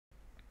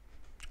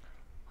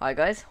Hi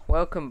guys,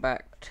 welcome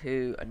back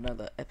to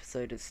another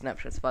episode of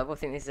Snapshot Survival. I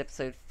think this is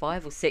episode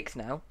 5 or 6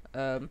 now.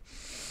 But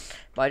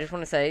I just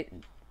want to say,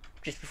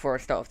 just before I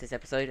start off this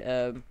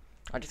episode,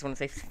 I just want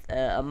to say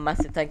a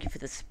massive thank you for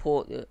the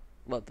support, the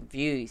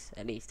views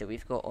at least, that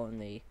we've got on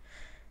the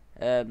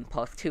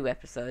past 2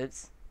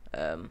 episodes.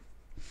 I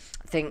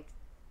think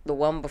the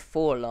one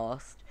before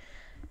last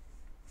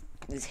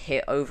has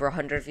hit over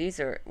 100 views,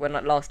 or when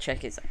I last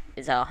check it's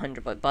at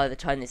 100, but by the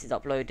time this is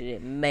uploaded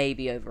it may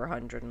be over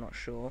 100, I'm not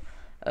sure.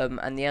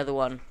 And the other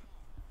one,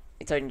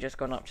 it's only just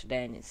gone up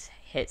today and it's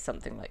hit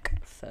something like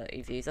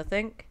 30 views, I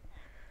think.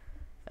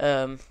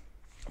 So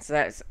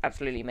that's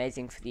absolutely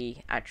amazing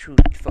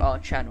for our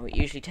channel. It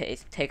usually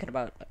it's taken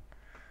about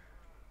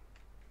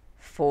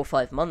 4 or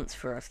 5 months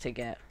for us to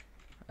get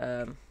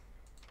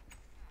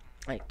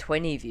like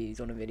 20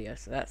 views on a video,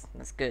 so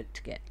that's good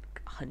to get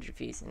 100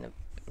 views in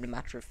a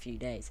matter of a few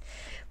days.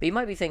 But you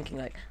might be thinking,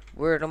 like,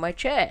 where are my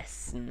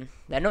chests? And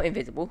they're not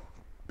invisible,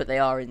 but they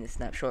are in the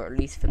snapshot, or at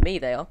least for me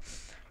they are.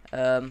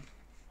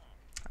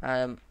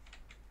 I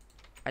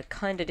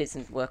kind of did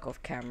some work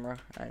off camera,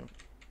 and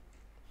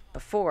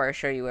before I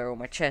show you where all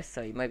my chests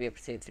are, you might be able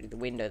to see it through the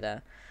window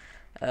there.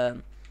 I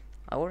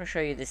want to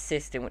show you this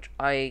system, which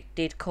I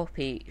did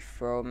copy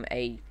from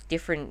a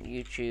different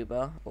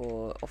YouTuber,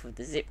 or off of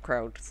the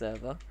ZipCrowd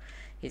server.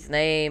 His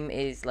name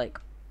is,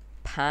 like,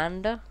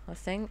 Panda, I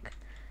think.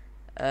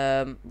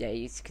 Yeah,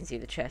 you can see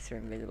the chests are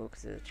invisible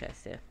because of the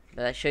chest here.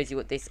 But that shows you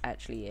what this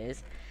actually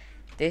is.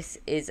 This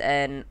is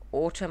an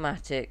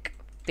automatic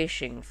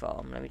fishing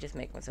farm. Let me just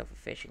make myself a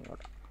fishing rod.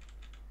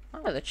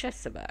 Oh, the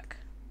chests are back.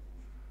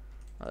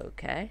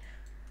 Okay.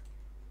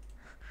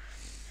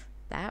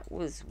 That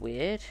was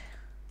weird.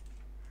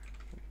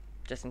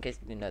 Just in case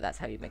you didn't know, that's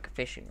how you make a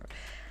fishing rod.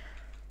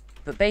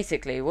 But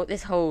basically, what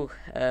this whole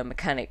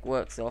mechanic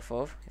works off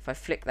of, if I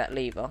flick that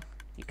lever,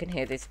 you can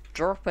hear this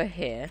dropper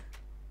here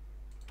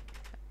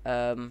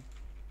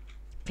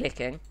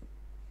clicking,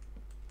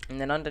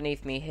 and then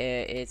underneath me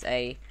here is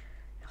a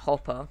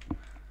hopper.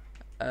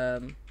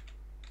 Wait,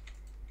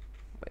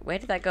 where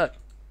did that go?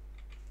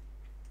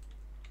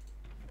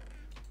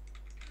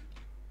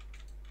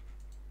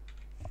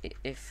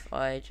 If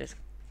I just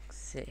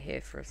sit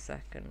here for a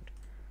second,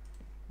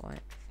 why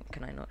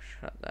can I not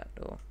shut that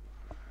door?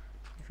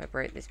 If I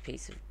break this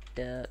piece of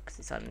dirt because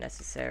it's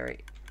unnecessary,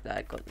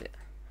 I got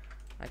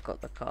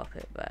the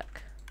carpet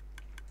back.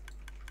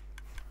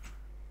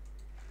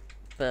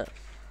 But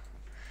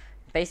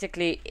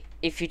basically,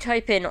 if you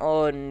type in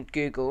on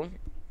Google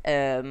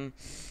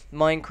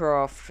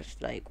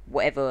Minecraft, like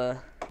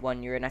whatever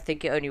one you're in, I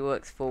think it only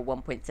works for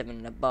 1.7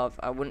 and above.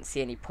 I wouldn't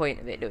see any point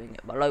of it doing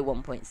it below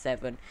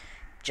 1.7,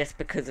 just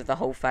because of the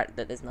whole fact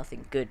that there's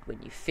nothing good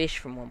when you fish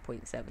from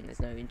 1.7. There's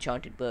no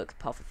enchanted books,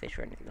 pufferfish,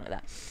 or anything like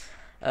that.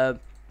 I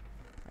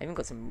even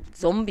got some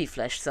zombie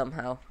flesh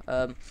somehow.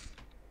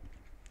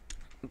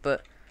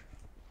 But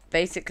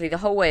basically, the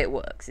whole way it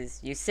works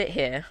is you sit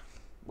here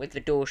with the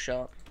door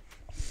shut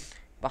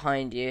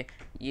behind you.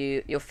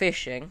 You're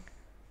fishing,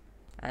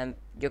 and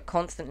you're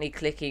constantly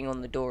clicking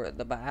on the door at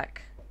the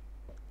back.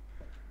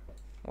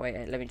 Wait,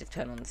 let me just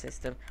turn on the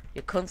system.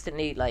 You're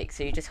constantly, like,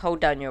 so you just hold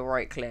down your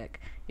right click.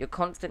 You're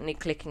constantly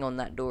clicking on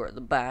that door at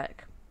the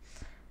back,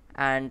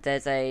 and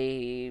there's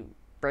a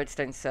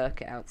redstone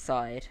circuit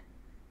outside,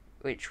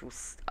 which will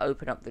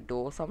open up the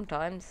door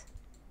sometimes.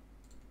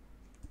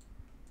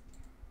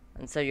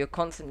 And so you're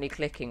constantly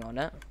clicking on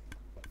it.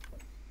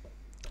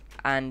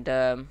 And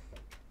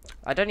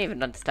I don't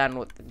even understand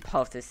what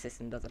half this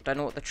system does. I don't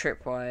know what the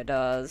tripwire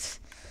does.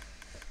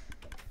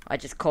 I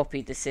just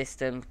copied the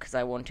system because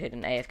I wanted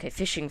an AFK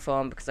fishing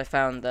farm, because I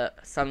found that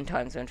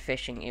sometimes when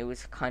fishing it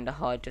was kind of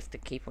hard just to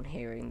keep on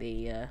hearing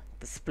the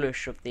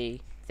splush of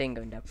the thing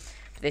going down.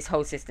 But this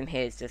whole system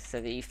here is just so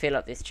that you fill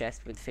up this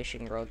chest with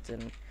fishing rods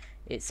and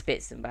it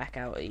spits them back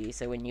out at you,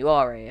 so when you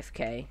are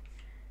AFK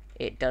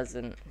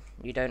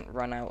you don't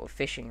run out of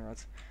fishing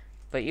rods.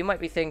 But you might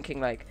be thinking,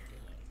 like,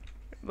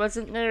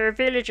 wasn't there a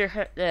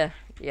villager there?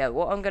 Yeah,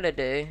 what I'm gonna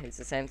do is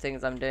the same thing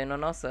as I'm doing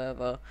on our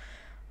server.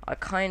 I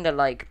kind of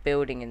like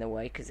building in the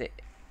way because it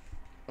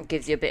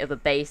gives you a bit of a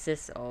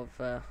basis of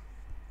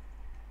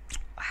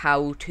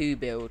how to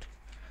build,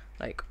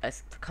 like a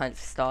kind of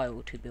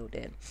style to build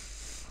in.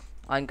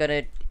 I'm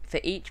gonna, for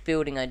each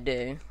building I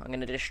do, I'm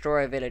gonna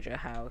destroy a villager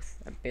house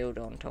and build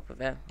on top of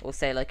it. Or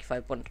say, like, if I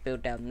want to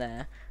build down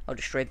there, I'll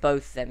destroy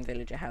both them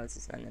villager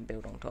houses and then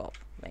build on top,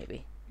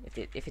 maybe.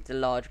 If it's a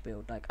large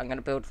build, like, I'm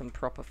gonna build some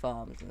proper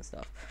farms and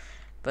stuff.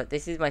 But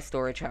this is my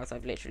storage house.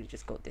 I've literally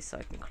just got this so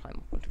I can climb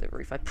up onto the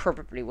roof. I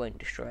probably won't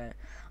destroy it.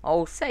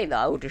 I'll say that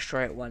I will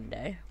destroy it one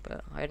day,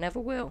 but I never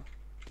will.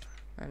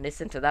 And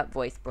listen to that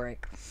voice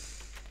break.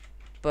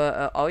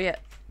 But oh yeah,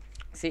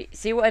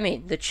 see what I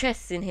mean? The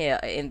chests in here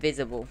are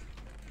invisible.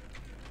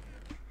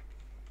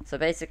 So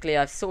basically,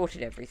 I've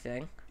sorted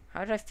everything.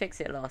 How did I fix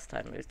it last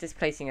time? It was just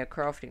placing a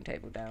crafting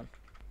table down.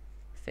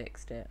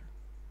 Fixed it.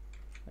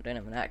 I don't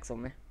have an axe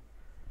on me.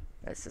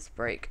 Let's just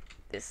break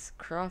this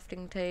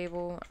crafting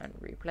table and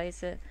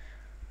replace it.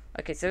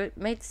 Okay, so it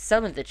made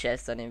some of the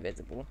chests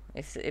uninvisible.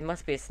 It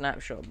must be a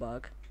snapshot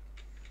bug.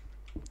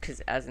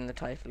 because as in the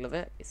title of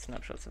it, it's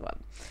Snapshot Survival.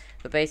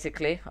 But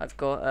basically, I've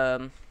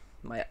got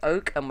my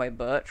oak and my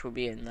birch will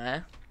be in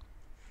there.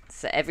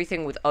 So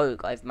everything with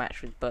oak I've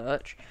matched with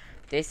birch.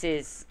 This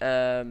is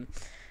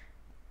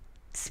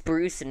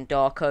spruce and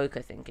dark oak,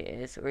 I think it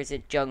is, or is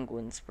it jungle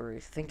and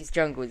spruce? I think it's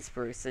jungle and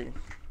spruce.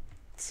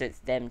 So it's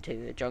them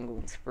two, the jungle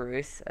and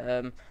spruce.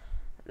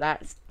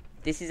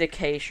 This is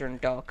acacia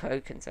and dark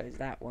oak, and so is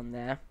that one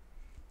there.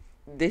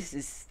 This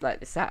is like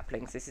the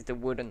saplings. This is the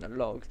wood and the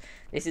logs.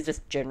 This is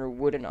just general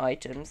wooden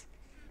items.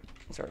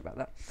 Sorry about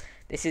that.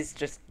 This is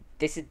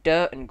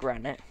dirt and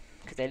granite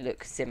because they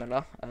look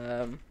similar.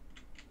 And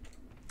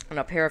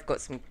up here I've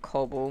got some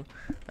cobble,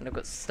 and I've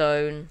got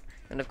stone,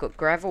 and I've got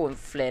gravel and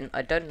flint.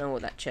 I don't know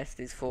what that chest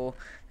is for.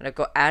 And I've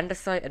got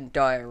andesite and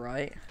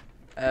diorite.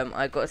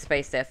 I've got a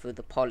space there for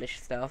the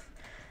polished stuff.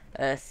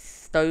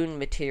 Stone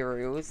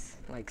materials,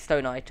 like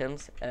stone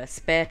items.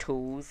 Spare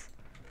tools,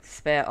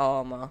 spare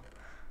armor.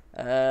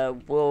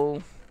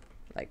 Wool,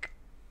 like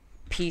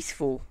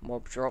peaceful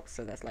mob drops,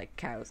 so that's like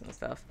cows and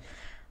stuff.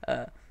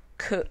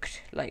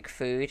 Cooked like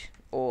food,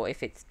 or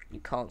if you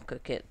can't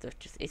cook it,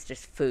 it's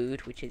just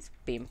food which is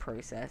being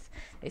processed.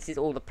 This is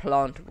all the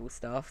plantable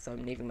stuff, so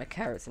I'm leaving my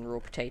carrots and raw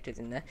potatoes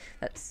in there.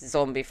 That's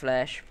zombie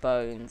flesh,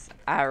 bones,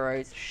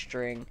 arrows,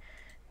 string.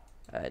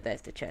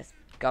 There's the chest.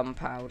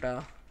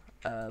 Gunpowder,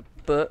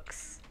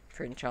 books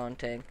for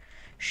enchanting,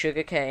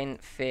 sugarcane,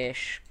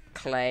 fish,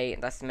 clay.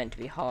 That's meant to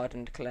be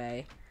hardened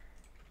clay.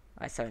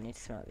 I so need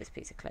to smelt this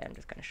piece of clay. I'm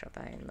just going to shove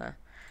that in there.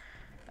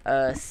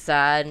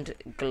 Sand,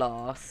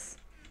 glass.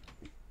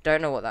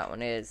 Don't know what that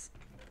one is.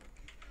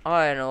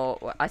 I don't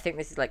know. I think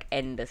this is like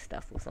ender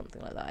stuff or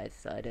something like that, I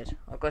decided.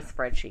 I've got a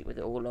spreadsheet with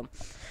it all on.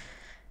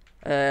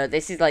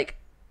 This is like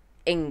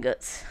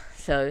ingots.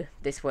 So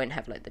this won't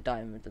have like the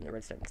diamonds and the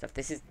redstone and stuff.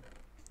 This is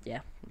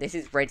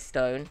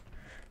redstone.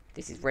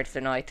 This is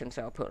redstone items,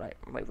 so I'll put like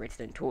my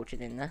redstone torches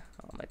in there.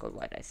 Oh my god,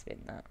 why did I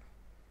spin that?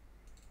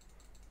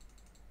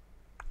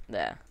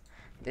 There.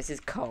 This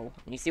is coal.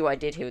 And you see what I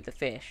did here with the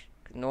fish?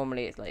 'Cause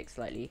normally it's like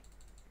slightly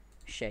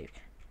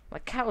shaped. My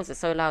cows are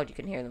so loud you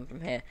can hear them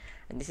from here.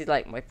 And this is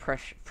like my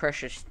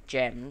precious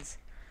gems.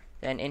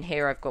 Then in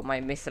here I've got my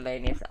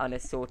miscellaneous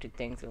unassorted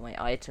things with my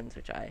items,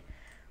 which I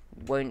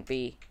won't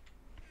be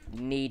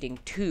needing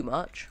too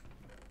much.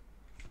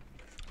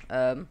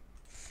 I'm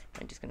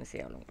just going to see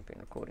how long I've been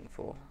recording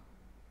for.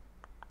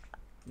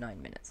 9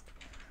 minutes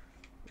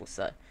or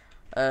so.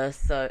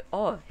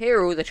 Here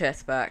are all the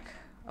chests back.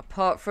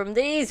 Apart from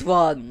these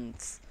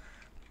ones.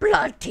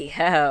 Bloody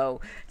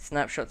hell.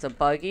 Snapshots are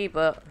buggy,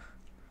 but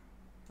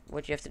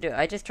what do you have to do?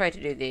 I just tried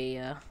to do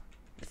the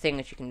thing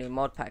that you can do in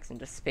mod packs and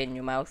just spin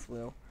your mouse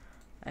wheel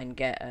and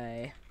get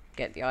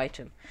the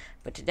item.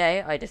 But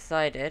today I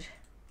decided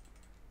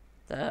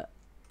that,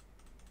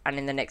 and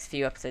in the next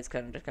few episodes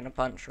I'm just going to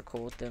bunch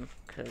record them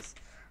because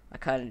I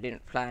kind of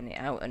didn't plan it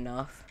out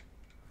enough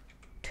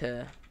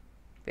to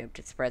be able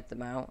to spread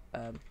them out.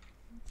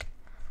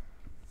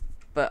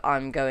 But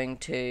I'm going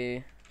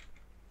to...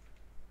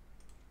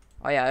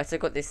 Oh yeah, I also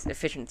got this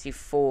efficiency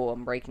 4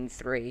 unbreaking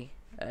 3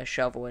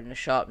 shovel and a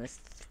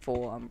sharpness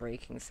 4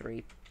 unbreaking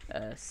 3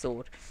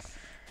 sword.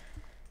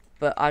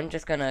 But I'm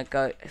just gonna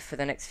go for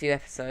the next few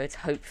episodes,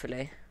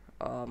 hopefully.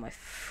 Oh my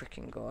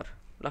freaking god.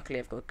 Luckily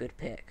I've got a good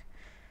pick.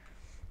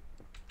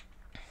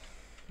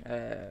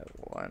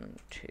 1,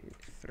 2,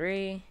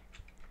 3.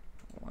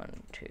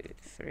 1, 2,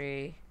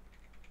 3.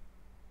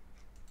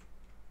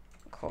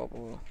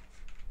 Cobble.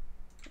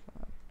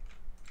 1,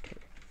 2.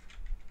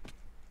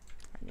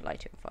 And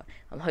light it on fire.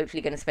 I'm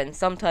hopefully going to spend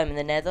some time in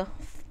the nether.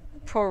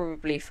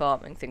 Probably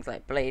farming things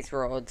like blaze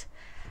rods.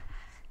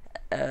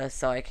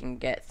 So I can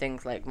get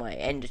things like my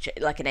an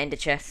ender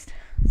chest.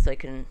 So I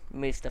can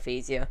move stuff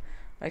easier.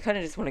 I kind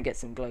of just want to get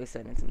some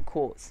glowstone and some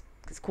quartz.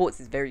 Because quartz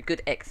is very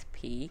good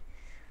XP.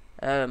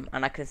 And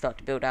I can start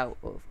to build out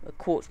of a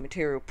quartz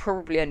material,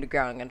 probably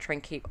underground. I'm going to try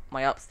and keep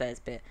my upstairs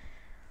bit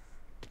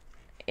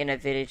in a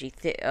villagey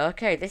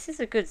okay, this is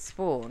a good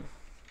spawn.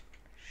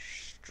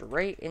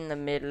 Straight in the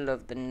middle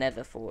of the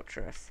nether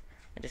fortress.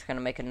 I'm just going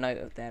to make a note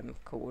of them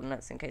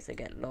coordinates in case I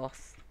get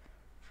lost.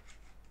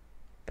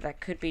 But that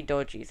could be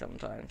dodgy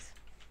sometimes.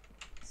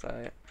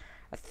 So,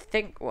 I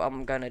think what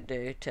I'm going to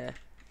do to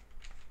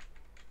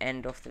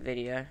end off the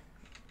video...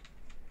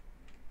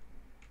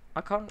 I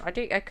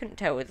couldn't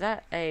tell. Was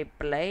that a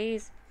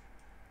blaze?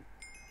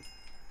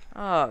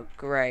 Oh,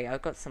 great.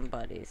 I've got some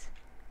buddies.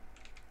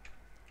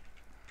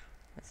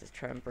 Let's just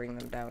try and bring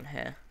them down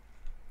here.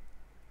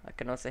 I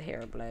can also hear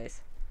a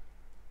blaze.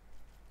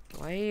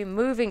 Why are you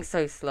moving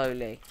so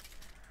slowly?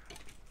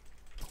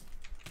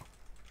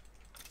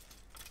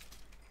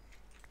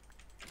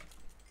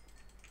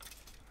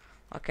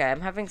 Okay,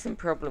 I'm having some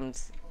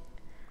problems.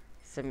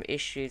 Some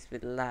issues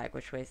with lag.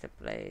 Which way is the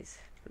blaze?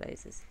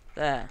 Blazes.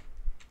 There.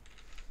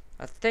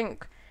 I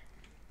think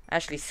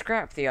actually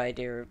scrap the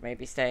idea of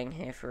maybe staying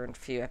here for a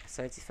few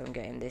episodes if I'm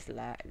getting this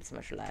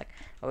much lag.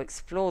 I'll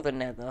explore the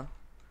nether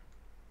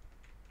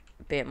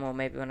a bit more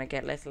maybe when I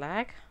get less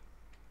lag.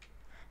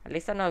 At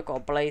least I know I've got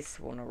a blaze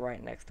spawner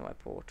right next to my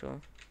portal.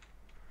 I'm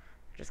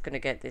just gonna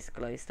get this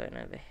glowstone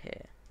over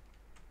here.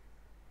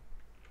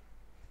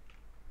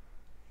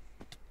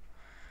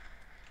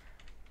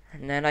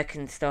 And then I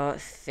can start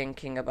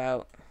thinking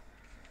about...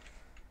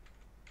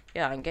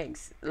 Yeah, I'm getting...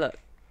 Look,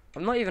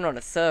 I'm not even on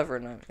a server,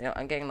 and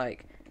I'm getting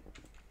like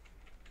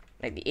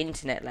the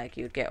internet lag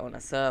you'd get on a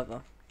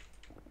server.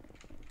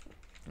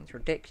 It's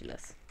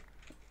ridiculous.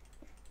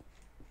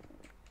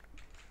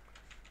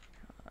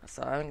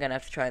 So I'm gonna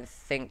have to try and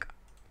think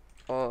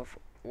of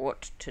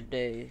what to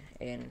do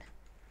in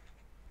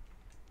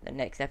the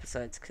next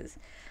episodes, because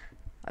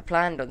I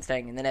planned on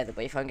staying in the nether,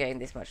 but if I'm getting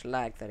this much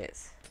lag, then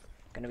it's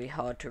gonna be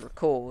hard to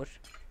record,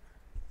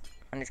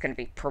 and it's gonna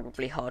be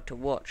probably hard to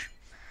watch.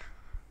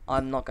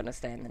 I'm not gonna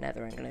stay in the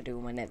nether. I'm gonna do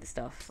all my nether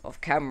stuff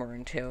off camera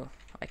until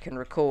I can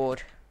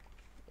record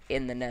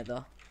in the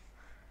nether.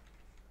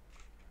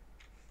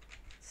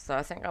 So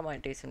I think I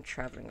might do some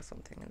traveling or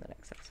something in the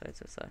next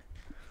episodes or so.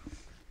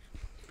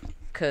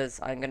 Because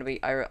I'm going to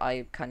be...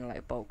 I kind of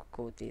like bulk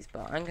record these,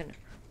 but I'm going to...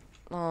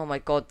 Oh my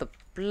god, the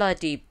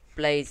bloody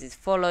blazes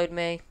followed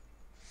me.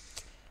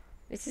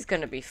 This is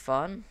going to be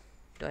fun.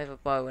 Do I have a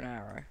bow and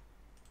arrow?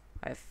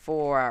 I have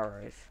 4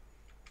 arrows.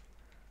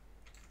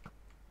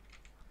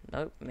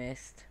 Nope,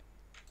 missed.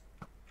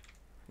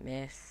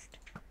 Missed.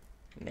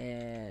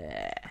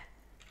 Meh.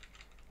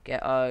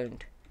 Get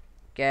owned.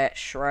 Get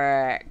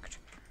shreked.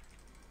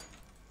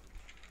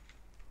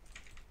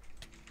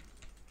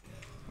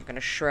 I'm gonna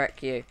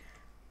Shrek you.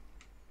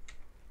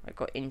 I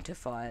got into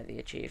fire, the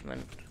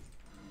achievement.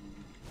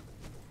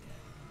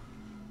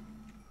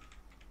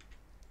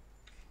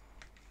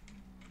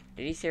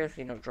 Did he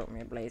seriously not drop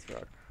me a blaze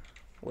rod?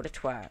 What a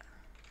twat.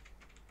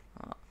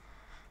 Oh.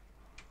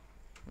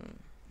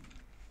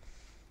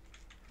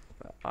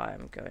 But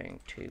I'm going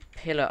to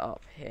pillar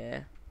up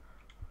here.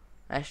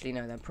 Actually,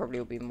 no, there probably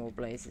will be more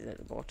blazes at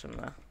the bottom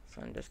there.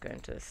 So I'm just going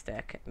to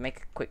make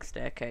a quick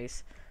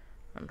staircase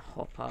and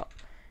hop up.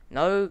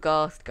 No,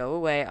 Ghast, go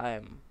away. I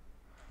am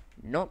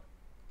not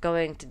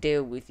going to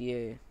deal with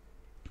you.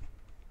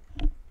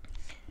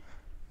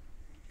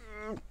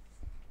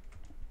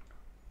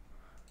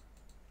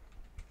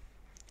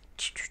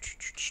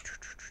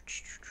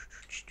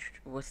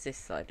 What's this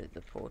side of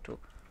the portal?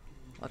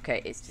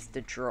 Okay, it's just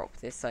a drop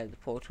this side of the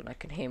portal, and I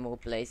can hear more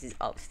blazes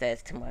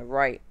upstairs to my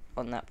right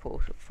on that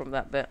portal from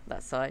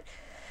that side.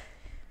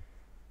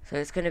 So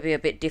it's going to be a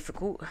bit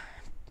difficult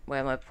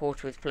where my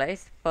portal is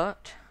placed,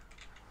 but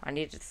I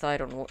need to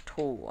decide on what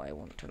tool I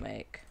want to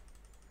make.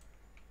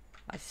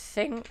 I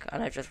think,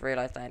 and I've just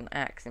realised I had an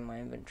axe in my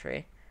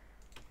inventory,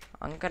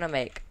 I'm going to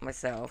make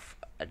myself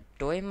a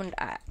diamond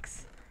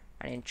axe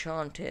and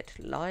enchant it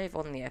live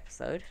on the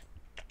episode,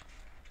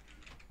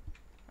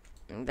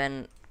 and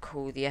then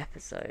call the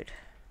episode.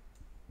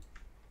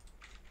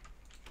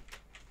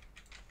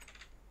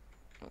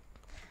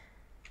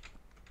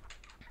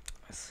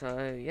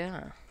 So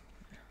yeah,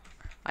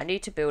 I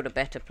need to build a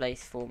better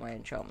place for my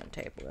enchantment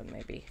table and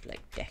maybe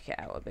like deck it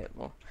out a bit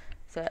more.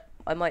 So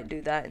I might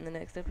do that in the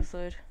next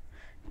episode.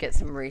 Get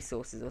some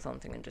resources or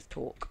something and just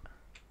talk.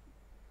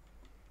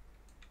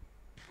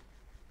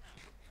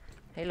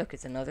 Hey look,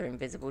 it's another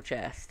invisible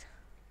chest.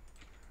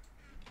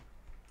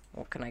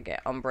 What can I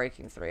get?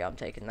 Unbreaking 3, I'm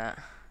taking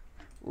that.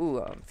 Ooh,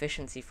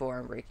 efficiency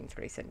 4, unbreaking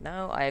 3. So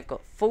now I have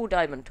got full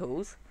diamond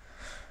tools,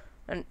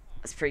 and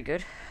that's pretty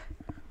good.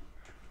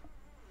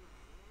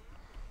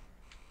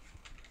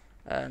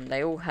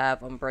 They all have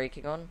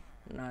unbreaking on.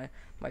 No,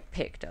 my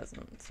pick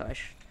doesn't. So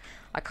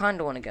I kind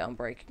of want to get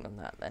unbreaking on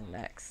that then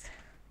next.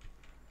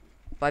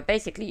 But I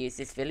basically use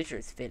this villager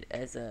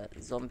as a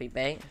zombie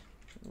bait,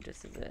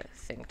 just as a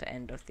thing to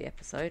end off the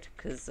episode,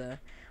 because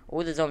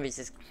all the zombies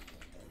just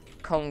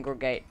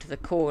congregate to the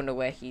corner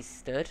where he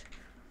stood.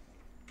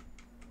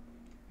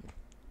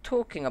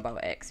 Talking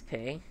about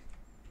XP,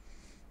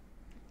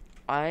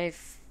 I'm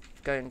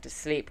going to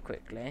sleep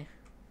quickly,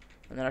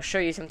 and then I'll show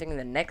you something in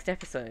the next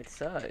episode,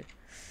 so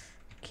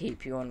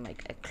keep you on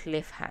like a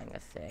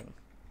cliffhanger thing.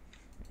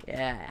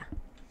 Yeah.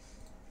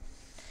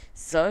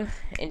 So,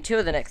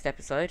 until the next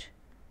episode,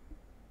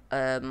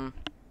 I'm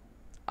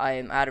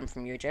Adam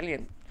from UJelly,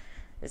 and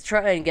let's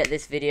try and get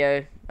this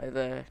video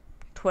over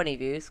 20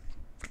 views,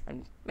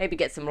 and maybe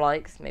get some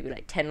likes, maybe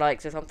like 10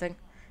 likes or something.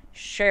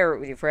 Share it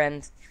with your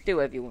friends, do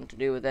whatever you want to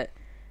do with it.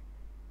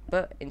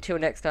 But until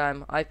next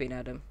time, I've been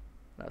Adam,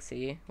 and I'll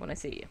see you when I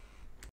see you.